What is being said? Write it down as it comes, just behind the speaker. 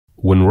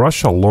When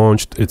Russia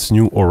launched its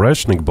new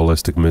Oreshnik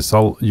ballistic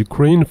missile,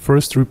 Ukraine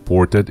first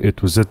reported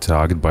it was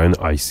attacked by an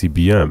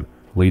ICBM.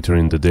 Later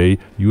in the day,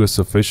 US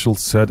officials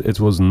said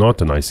it was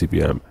not an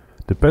ICBM.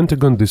 The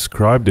Pentagon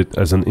described it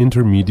as an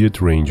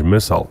intermediate-range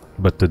missile,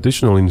 but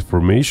additional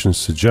information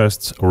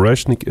suggests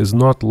Oreshnik is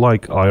not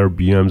like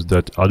IRBMs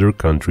that other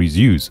countries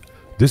use.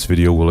 This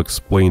video will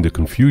explain the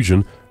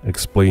confusion,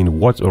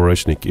 explain what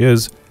Oreshnik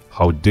is,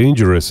 how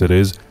dangerous it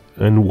is,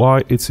 and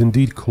why it's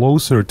indeed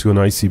closer to an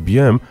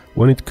ICBM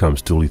when it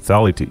comes to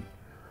lethality.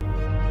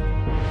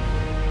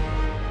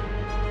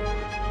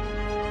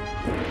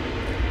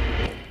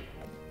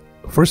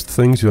 First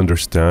thing to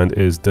understand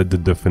is that the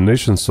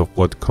definitions of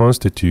what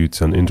constitutes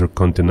an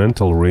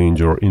intercontinental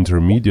range or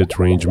intermediate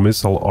range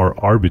missile are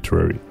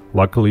arbitrary.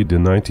 Luckily, the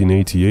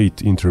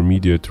 1988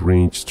 Intermediate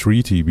Range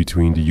Treaty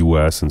between the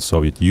US and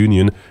Soviet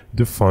Union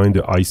defined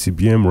the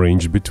ICBM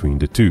range between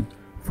the two.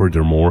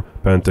 Furthermore,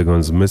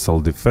 Pentagon's Missile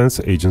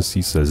Defense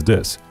Agency says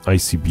this: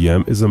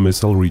 ICBM is a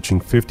missile reaching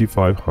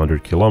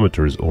 5,500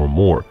 kilometers or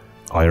more.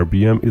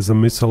 IRBM is a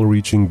missile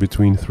reaching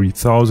between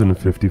 3,000 and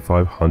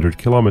 5,500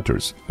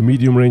 kilometers.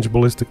 Medium-range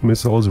ballistic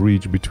missiles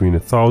reach between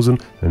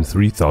 1,000 and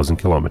 3,000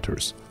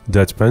 kilometers.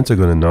 That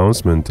Pentagon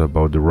announcement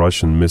about the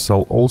Russian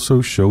missile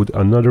also showed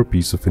another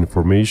piece of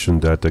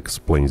information that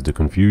explains the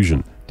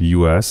confusion. The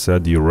US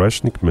said the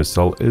Oreshnik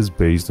missile is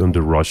based on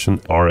the Russian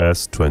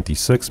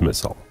RS-26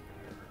 missile.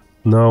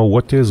 Now,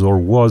 what is or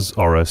was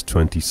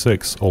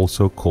RS-26,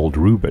 also called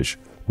Rubesh?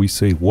 We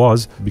say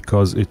was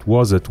because it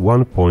was at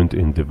one point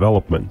in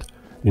development.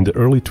 In the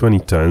early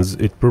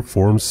 2010s, it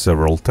performed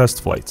several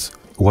test flights.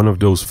 One of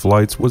those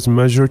flights was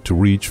measured to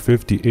reach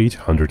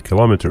 5,800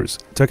 kilometers,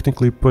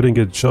 technically putting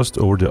it just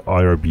over the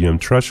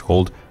IRBM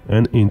threshold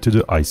and into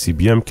the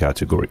ICBM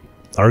category.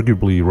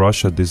 Arguably,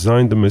 Russia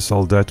designed the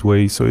missile that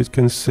way so it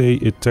can say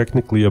it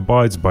technically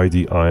abides by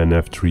the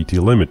INF treaty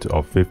limit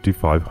of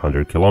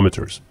 5,500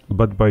 kilometers.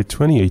 But by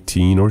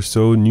 2018 or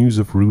so, news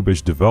of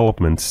Rubesh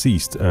development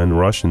ceased, and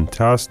Russian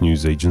TASS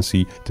news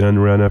agency then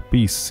ran a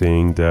piece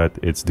saying that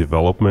its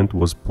development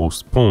was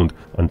postponed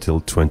until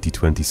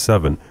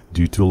 2027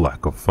 due to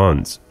lack of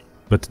funds.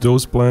 But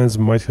those plans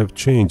might have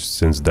changed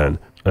since then,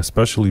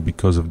 especially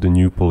because of the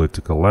new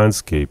political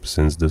landscape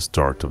since the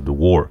start of the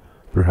war.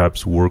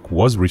 Perhaps work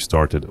was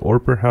restarted, or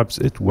perhaps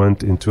it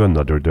went into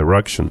another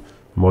direction,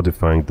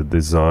 modifying the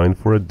design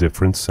for a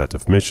different set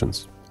of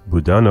missions.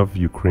 Budanov,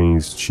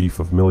 Ukraine's chief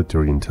of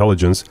military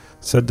intelligence,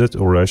 said that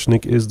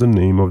Oreshnik is the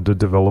name of the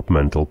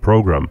developmental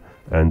program,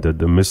 and that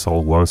the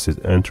missile, once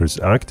it enters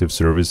active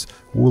service,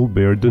 will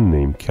bear the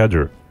name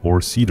Kedar, or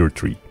cedar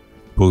tree.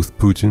 Both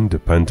Putin, the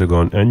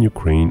Pentagon, and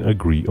Ukraine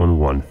agree on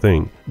one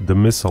thing: the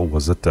missile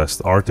was a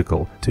test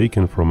article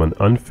taken from an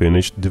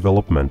unfinished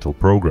developmental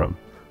program.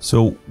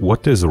 So,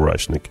 what is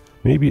Oreshnik?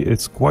 Maybe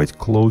it's quite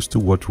close to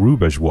what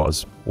Rubesh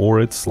was,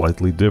 or it's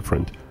slightly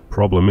different.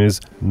 Problem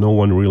is, no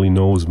one really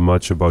knows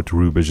much about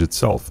Rubesh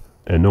itself,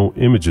 and no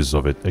images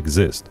of it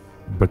exist.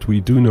 But we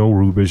do know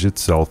Rubesh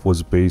itself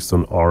was based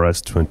on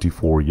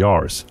RS-24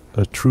 Yars,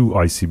 a true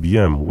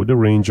ICBM with a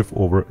range of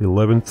over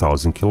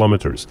 11,000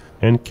 kilometers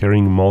and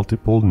carrying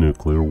multiple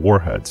nuclear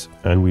warheads.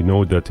 And we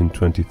know that in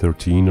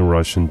 2013 a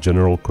Russian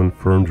general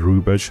confirmed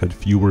Rubesh had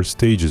fewer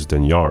stages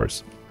than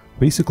Yars.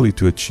 Basically,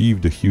 to achieve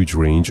the huge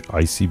range,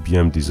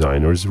 ICBM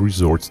designers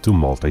resort to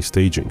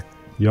multi-staging.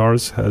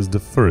 Yars has the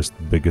first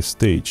biggest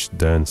stage,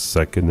 then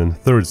second and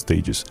third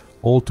stages,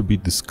 all to be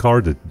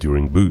discarded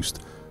during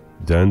boost.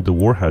 Then the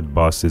warhead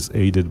bus is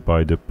aided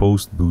by the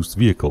post-boost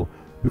vehicle,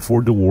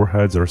 before the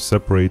warheads are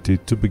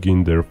separated to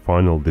begin their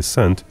final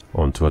descent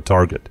onto a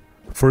target.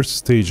 First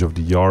stage of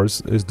the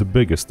Yars is the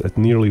biggest at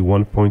nearly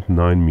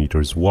 1.9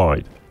 meters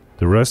wide.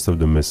 The rest of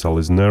the missile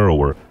is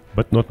narrower,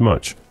 but not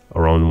much,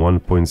 around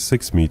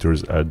 1.6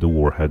 meters at the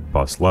warhead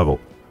bus level.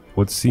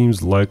 What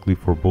seems likely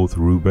for both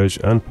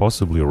Rubesh and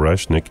possibly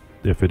Oreshnik,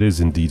 if it is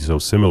indeed so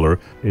similar,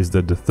 is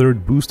that the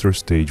third booster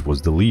stage was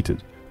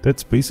deleted.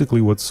 That's basically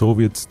what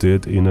Soviets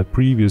did in a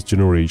previous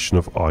generation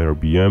of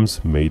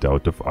IRBMs made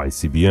out of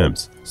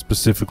ICBMs,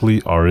 specifically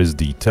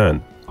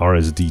RSD-10.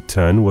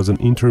 RSD-10 was an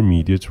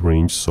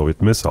intermediate-range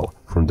Soviet missile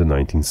from the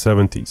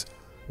 1970s.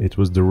 It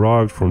was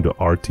derived from the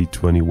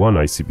RT-21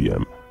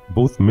 ICBM.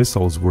 Both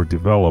missiles were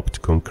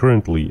developed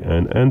concurrently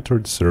and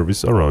entered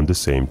service around the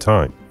same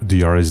time.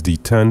 The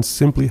RSD-10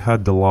 simply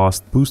had the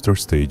last booster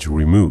stage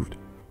removed.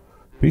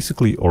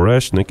 Basically,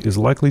 Oreshnik is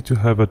likely to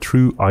have a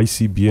true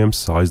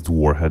ICBM-sized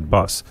warhead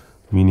bus,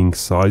 meaning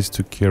sized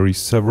to carry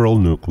several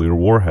nuclear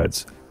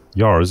warheads.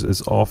 Yars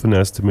is often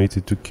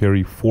estimated to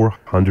carry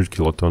 400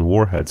 kiloton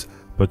warheads,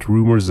 but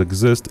rumors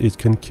exist it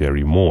can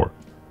carry more.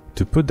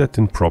 To put that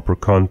in proper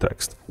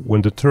context,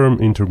 when the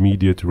term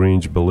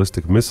intermediate-range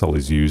ballistic missile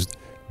is used,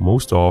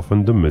 most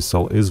often the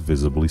missile is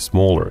visibly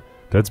smaller.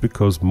 That's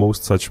because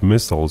most such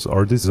missiles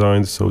are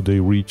designed so they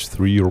reach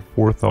 3,000 or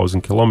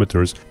 4,000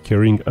 kilometers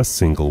carrying a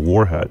single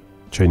warhead.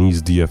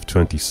 Chinese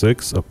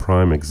DF-26, a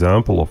prime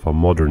example of a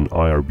modern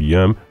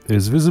IRBM,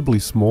 is visibly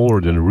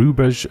smaller than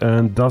Rubesh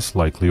and thus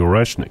likely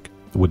Oreshnik.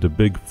 with a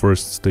big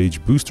first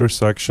stage booster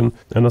section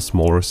and a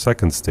smaller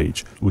second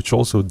stage, which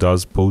also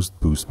does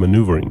post-boost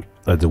maneuvering.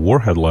 At the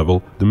warhead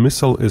level, the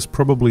missile is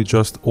probably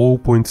just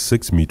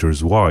 0.6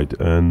 meters wide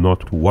and not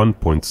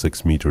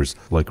 1.6 meters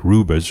like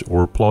Rubesh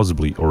or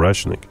plausibly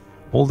Oreshnik.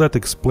 All that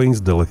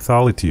explains the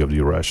lethality of the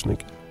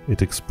Oreshnik.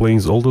 It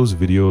explains all those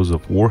videos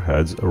of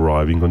warheads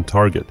arriving on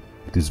target.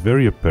 It is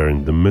very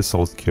apparent the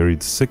missiles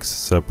carried 6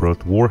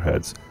 separate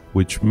warheads,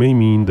 which may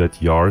mean that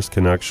Yars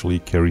can actually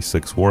carry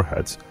 6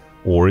 warheads,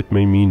 or it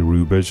may mean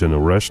Rubesh and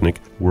Oreshnik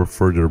were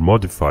further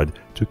modified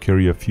to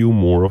carry a few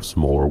more of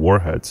smaller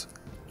warheads.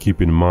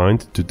 Keep in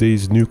mind,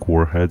 today's nuke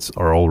warheads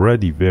are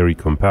already very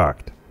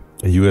compact.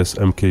 A US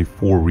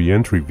Mk4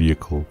 re-entry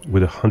vehicle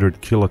with a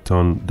 100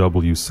 kiloton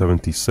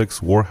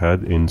W-76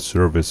 warhead in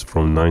service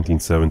from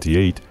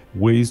 1978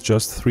 weighs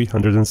just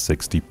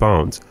 360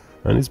 pounds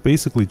and is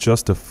basically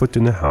just a foot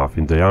and a half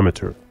in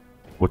diameter.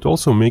 What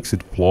also makes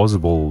it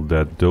plausible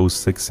that those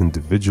 6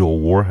 individual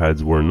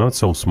warheads were not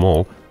so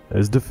small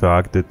is the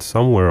fact that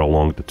somewhere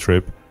along the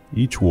trip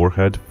each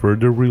warhead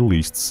further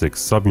released 6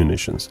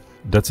 submunitions.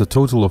 That's a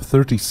total of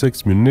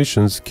 36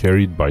 munitions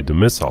carried by the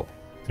missile.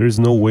 There is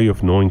no way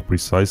of knowing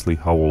precisely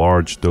how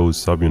large those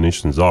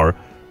submunitions are,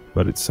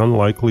 but it's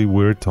unlikely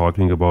we're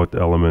talking about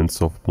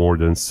elements of more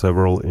than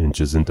several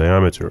inches in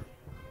diameter.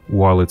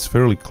 While it's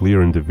fairly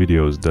clear in the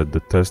videos that the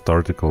test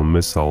article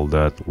missile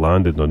that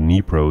landed on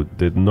Dnipro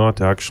did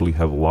not actually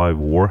have live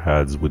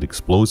warheads with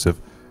explosive,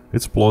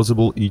 it's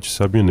plausible each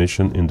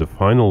submunition in the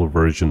final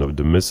version of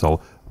the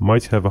missile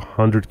might have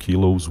 100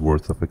 kilos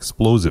worth of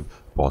explosive,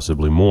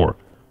 possibly more.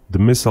 The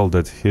missile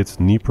that hit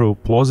Dnipro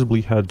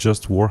plausibly had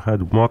just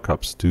warhead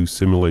mock-ups to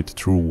simulate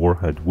true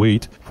warhead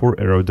weight for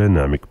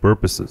aerodynamic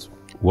purposes.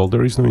 While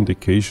there is no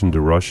indication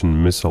the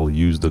Russian missile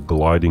used a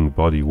gliding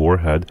body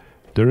warhead,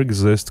 there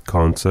exist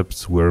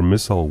concepts where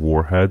missile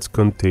warheads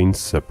contain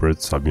separate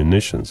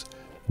submunitions,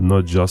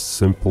 not just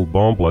simple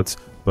bomblets,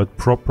 but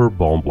proper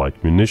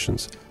bomb-like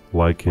munitions,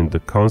 like in the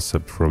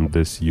concept from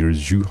this year's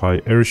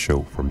Zhuhai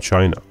Airshow from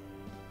China.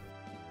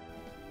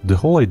 The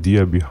whole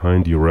idea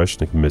behind the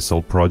Oreshnik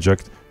missile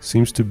project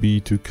seems to be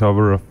to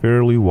cover a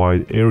fairly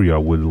wide area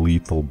with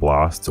lethal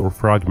blasts or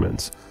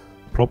fragments.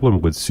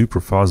 Problem with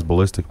super-fast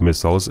ballistic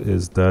missiles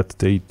is that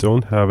they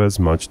don't have as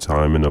much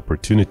time and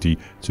opportunity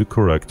to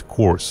correct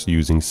course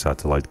using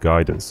satellite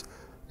guidance.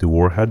 The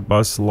warhead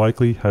bus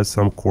likely has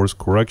some course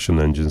correction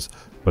engines,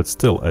 but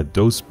still at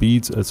those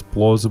speeds it's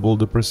plausible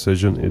the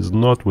precision is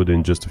not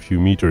within just a few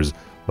meters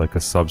like a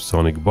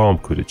subsonic bomb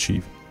could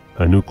achieve.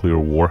 A nuclear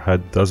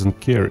warhead doesn't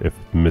care if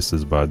it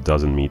misses by a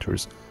dozen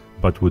meters.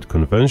 But with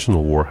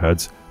conventional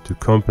warheads, to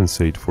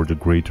compensate for the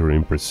greater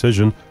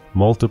imprecision,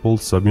 multiple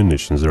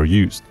submunitions are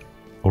used.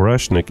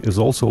 Oreshnik is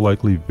also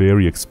likely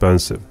very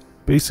expensive,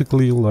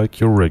 basically like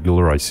your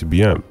regular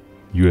ICBM.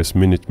 US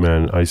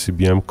Minuteman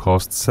ICBM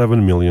cost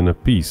 7 million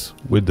apiece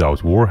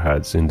without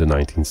warheads in the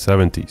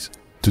 1970s.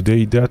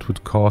 Today that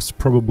would cost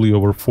probably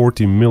over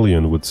 40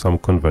 million with some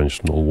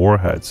conventional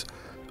warheads.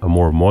 A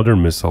more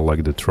modern missile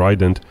like the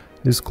Trident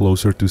is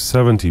closer to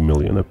 70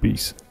 million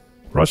apiece.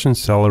 Russian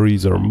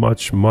salaries are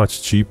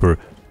much cheaper,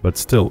 but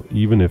still,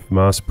 even if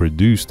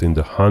mass-produced in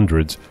the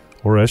hundreds,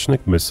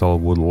 Oreshnik missile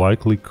would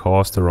likely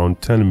cost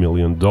around $10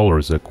 million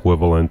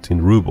equivalent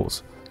in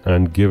rubles.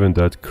 And given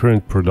that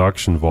current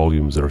production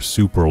volumes are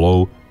super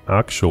low,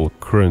 actual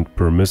current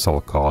per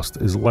missile cost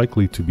is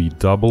likely to be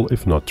double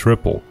if not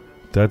triple.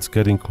 That's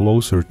getting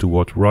closer to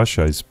what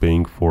Russia is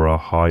paying for a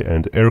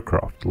high-end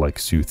aircraft like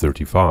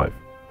Su-35.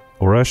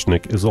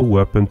 Oreshnik is a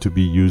weapon to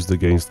be used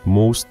against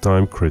most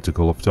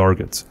time-critical of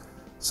targets.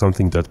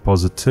 Something that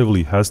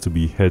positively has to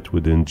be hit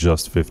within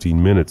just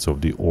 15 minutes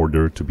of the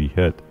order to be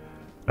hit.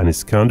 An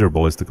Iskander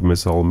ballistic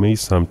missile may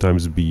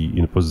sometimes be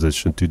in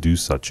position to do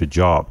such a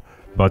job,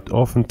 but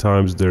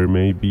oftentimes there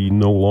may be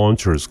no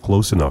launchers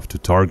close enough to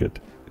target.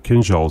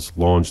 Kinzhals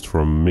launched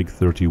from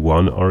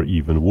MiG-31 are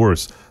even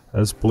worse,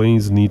 as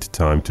planes need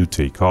time to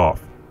take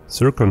off.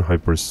 Zircon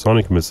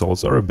hypersonic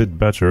missiles are a bit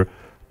better,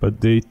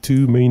 but they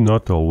too may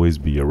not always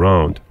be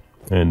around,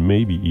 and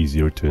may be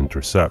easier to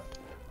intercept.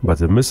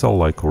 But a missile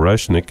like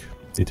Oreshnik,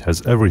 it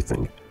has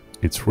everything.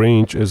 Its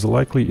range is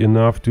likely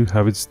enough to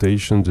have it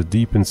stationed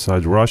deep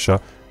inside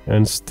Russia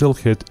and still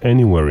hit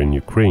anywhere in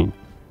Ukraine.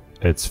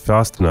 It's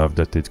fast enough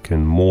that it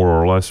can more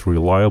or less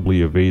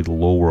reliably evade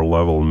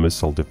lower-level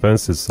missile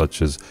defenses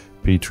such as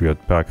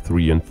Patriot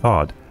PAC-3 and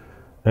THAAD.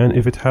 And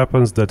if it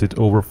happens that it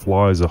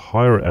overflies a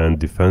higher-end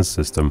defense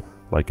system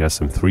like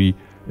SM-3,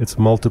 its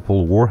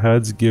multiple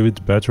warheads give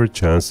it better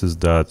chances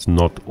that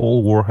not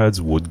all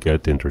warheads would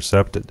get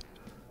intercepted.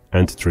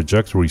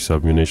 Anti-trajectory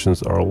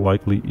submunitions are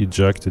likely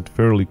ejected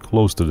fairly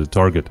close to the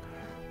target,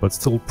 but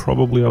still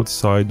probably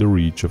outside the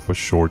reach of a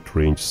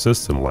short-range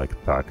system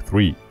like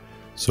PAC-3,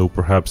 so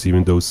perhaps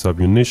even those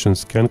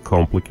submunitions can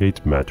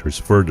complicate matters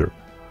further.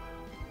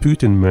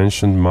 Putin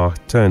mentioned Mach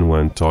 10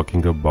 when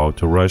talking about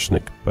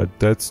Oreshnik, but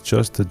that's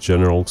just a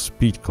general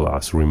speed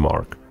class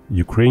remark.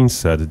 Ukraine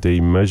said they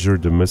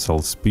measured the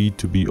missile speed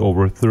to be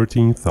over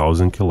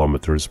 13,000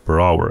 km per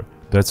hour.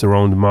 That's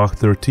around Mach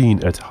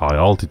 13 at high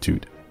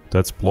altitude.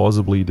 That's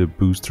plausibly the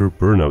booster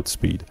burnout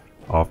speed,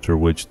 after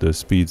which the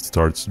speed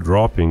starts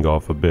dropping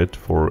off a bit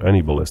for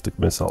any ballistic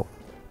missile.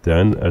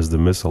 Then, as the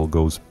missile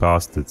goes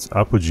past its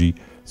apogee,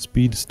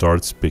 speed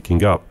starts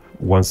picking up,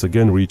 once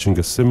again reaching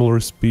a similar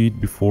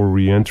speed before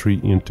re-entry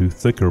into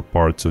thicker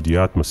parts of the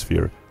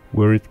atmosphere,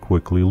 where it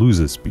quickly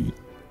loses speed.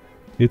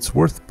 It's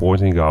worth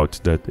pointing out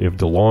that if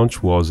the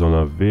launch was on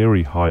a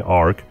very high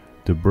arc,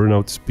 the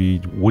burnout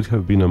speed would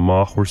have been a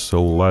Mach or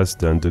so less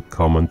than the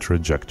common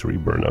trajectory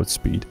burnout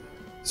speed.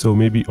 So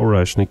maybe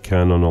Oreshnik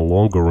can, on a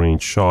longer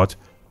range shot,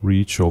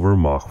 reach over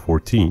Mach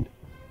 14.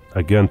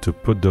 Again, to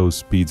put those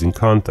speeds in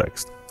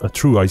context, a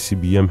true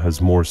ICBM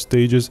has more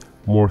stages,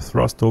 more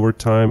thrust over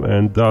time,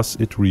 and thus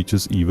it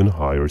reaches even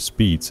higher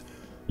speeds.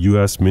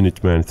 US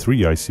Minuteman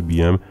III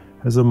ICBM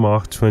has a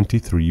Mach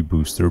 23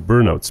 booster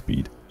burnout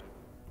speed.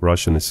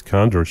 Russian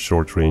Iskander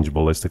short-range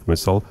ballistic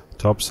missile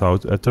tops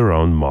out at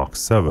around Mach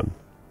 7.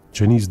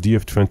 Chinese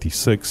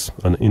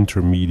DF-26, an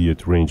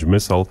intermediate-range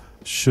missile,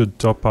 should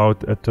top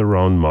out at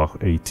around Mach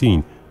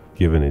 18,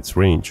 given its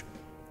range.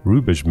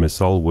 Rubesh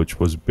missile, which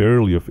was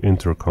barely of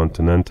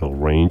intercontinental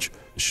range,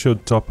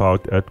 should top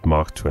out at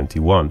Mach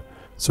 21.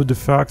 So the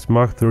fact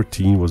Mach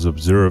 13 was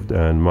observed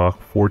and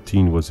Mach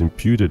 14 was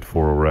imputed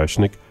for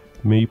Oreshnik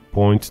may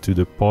point to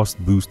the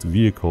post-boost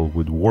vehicle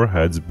with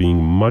warheads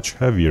being much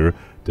heavier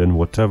than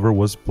whatever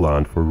was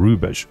planned for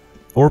Rubesh.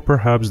 Or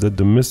perhaps that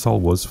the missile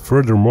was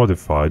further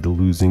modified,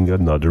 losing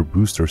another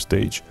booster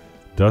stage,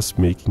 thus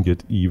making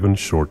it even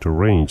shorter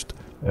ranged,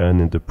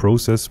 and in the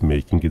process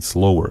making it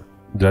slower.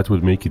 That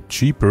would make it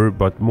cheaper,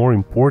 but more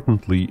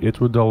importantly, it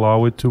would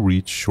allow it to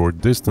reach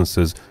short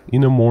distances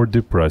in a more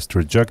depressed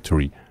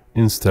trajectory,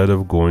 instead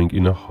of going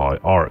in a high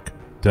arc.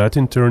 That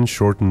in turn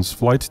shortens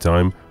flight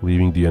time,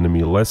 leaving the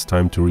enemy less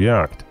time to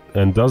react,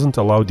 and doesn't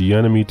allow the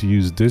enemy to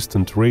use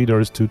distant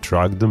radars to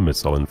track the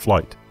missile in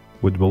flight.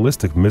 With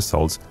ballistic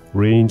missiles,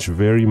 range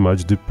very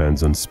much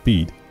depends on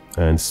speed,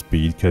 and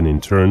speed can in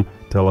turn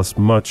tell us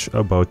much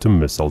about the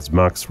missile's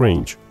max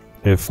range.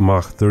 If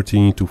Mach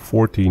 13 to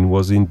 14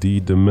 was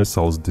indeed the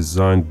missile's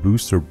designed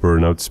booster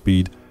burnout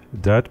speed,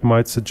 that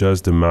might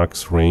suggest the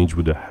max range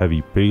with a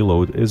heavy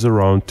payload is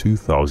around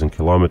 2000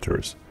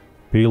 kilometers.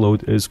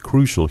 Payload is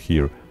crucial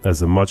here,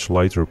 as a much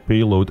lighter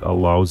payload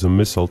allows a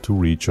missile to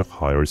reach a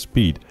higher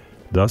speed,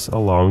 thus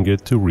allowing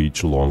it to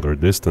reach longer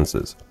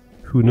distances.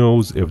 Who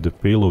knows if the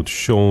payload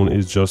shown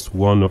is just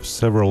one of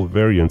several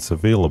variants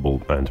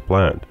available and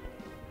planned.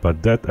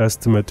 But that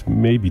estimate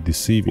may be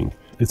deceiving.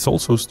 It's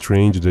also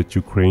strange that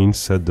Ukraine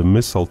said the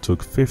missile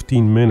took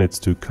 15 minutes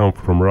to come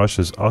from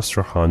Russia's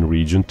Astrakhan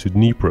region to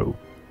Dnipro.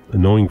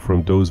 Knowing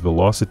from those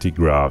velocity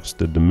graphs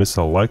that the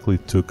missile likely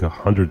took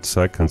 100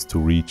 seconds to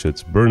reach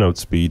its burnout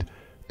speed,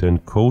 then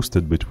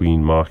coasted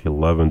between Mach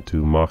 11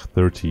 to Mach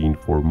 13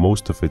 for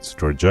most of its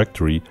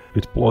trajectory,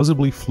 it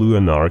plausibly flew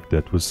an arc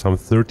that was some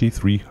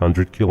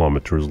 3,300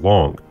 kilometers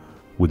long,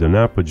 with an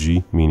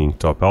apogee, meaning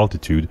top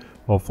altitude,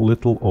 of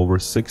little over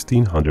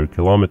 1,600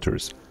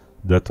 kilometers.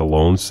 That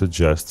alone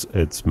suggests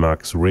its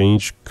max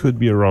range could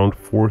be around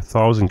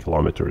 4,000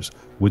 kilometers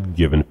with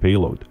given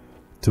payload.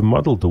 To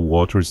muddle the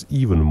waters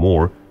even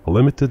more, a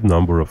limited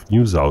number of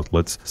news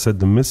outlets said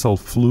the missile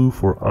flew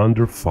for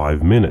under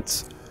 5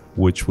 minutes,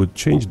 which would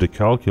change the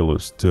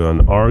calculus to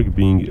an arc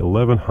being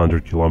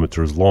 1,100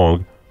 kilometers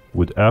long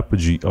with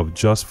apogee of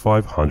just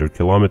 500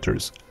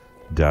 kilometers.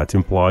 That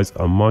implies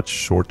a much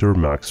shorter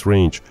max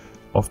range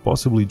of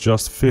possibly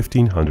just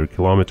 1,500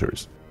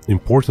 kilometers.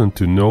 Important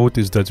to note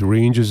is that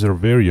ranges are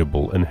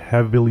variable and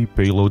heavily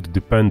payload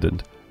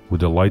dependent.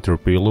 With a lighter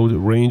payload,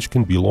 range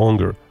can be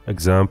longer.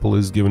 Example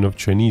is given of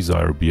Chinese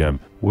IRBM,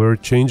 where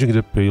changing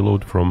the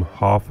payload from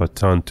half a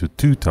ton to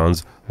 2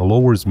 tons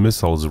lowers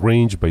missiles'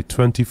 range by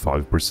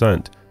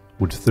 25%.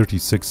 With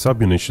 36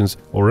 submunitions,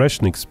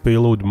 Oreshnik's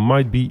payload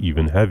might be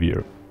even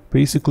heavier.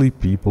 Basically,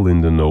 people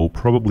in the know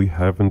probably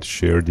haven't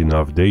shared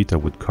enough data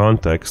with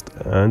context,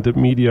 and the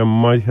media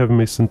might have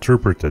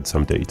misinterpreted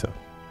some data.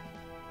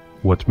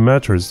 What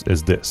matters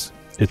is this: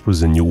 it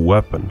was a new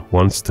weapon,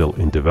 one still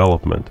in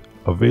development,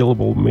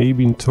 available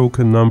maybe in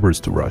token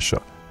numbers to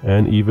Russia,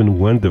 and even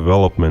when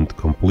development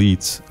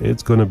completes,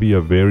 it's gonna be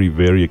a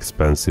very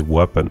expensive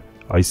weapon.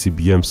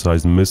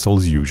 ICBM-sized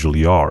missiles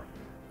usually are.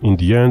 In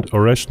the end,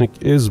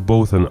 Oreshnik is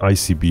both an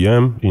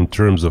ICBM in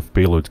terms of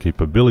payload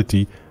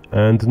capability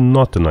and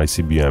not an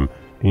ICBM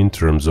in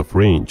terms of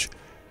range.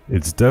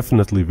 It's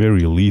definitely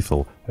very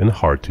lethal and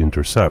hard to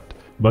intercept,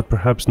 but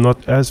perhaps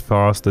not as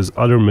fast as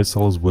other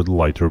missiles with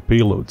lighter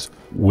payloads,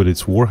 with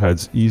its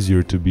warheads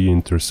easier to be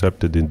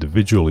intercepted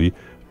individually,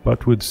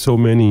 but with so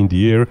many in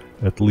the air,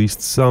 at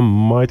least some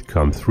might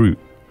come through.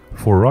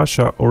 For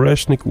Russia,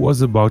 Oreshnik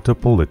was about a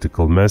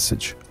political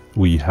message.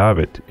 We have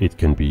it, it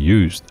can be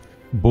used,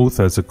 both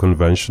as a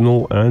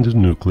conventional and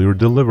nuclear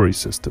delivery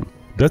system.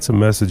 That's a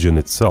message in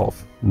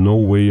itself, no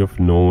way of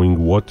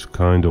knowing what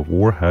kind of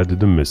warhead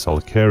the missile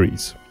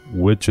carries,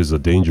 which is a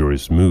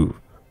dangerous move.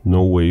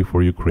 No way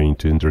for Ukraine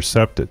to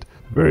intercept it,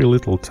 very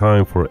little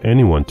time for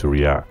anyone to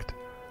react.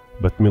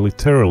 But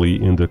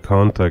militarily, in the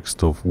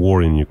context of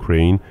war in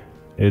Ukraine,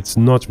 it's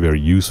not very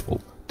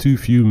useful. too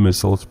few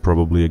missiles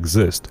probably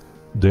exist.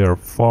 They are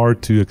far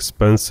too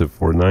expensive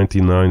for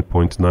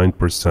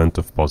 99.9%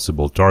 of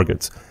possible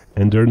targets,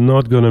 and they're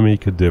not gonna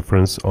make a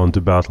difference on the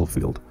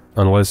battlefield,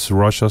 unless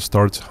Russia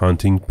starts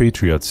hunting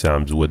Patriot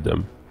SAMs with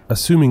them.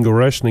 Assuming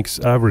Oreshnik's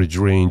average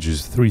range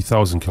is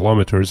 3,000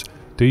 kilometers,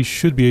 they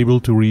should be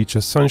able to reach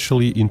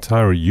essentially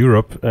entire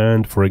Europe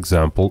and, for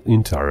example,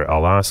 entire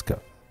Alaska.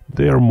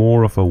 They are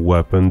more of a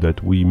weapon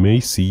that we may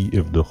see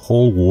if the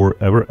whole war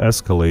ever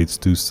escalates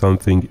to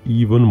something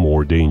even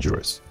more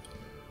dangerous.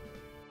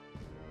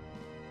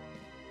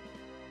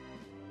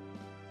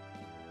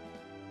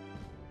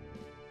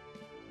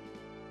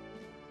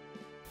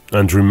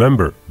 And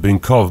remember,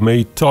 Binkov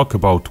may talk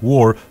about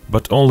war,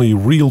 but only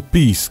real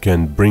peace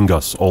can bring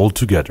us all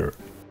together.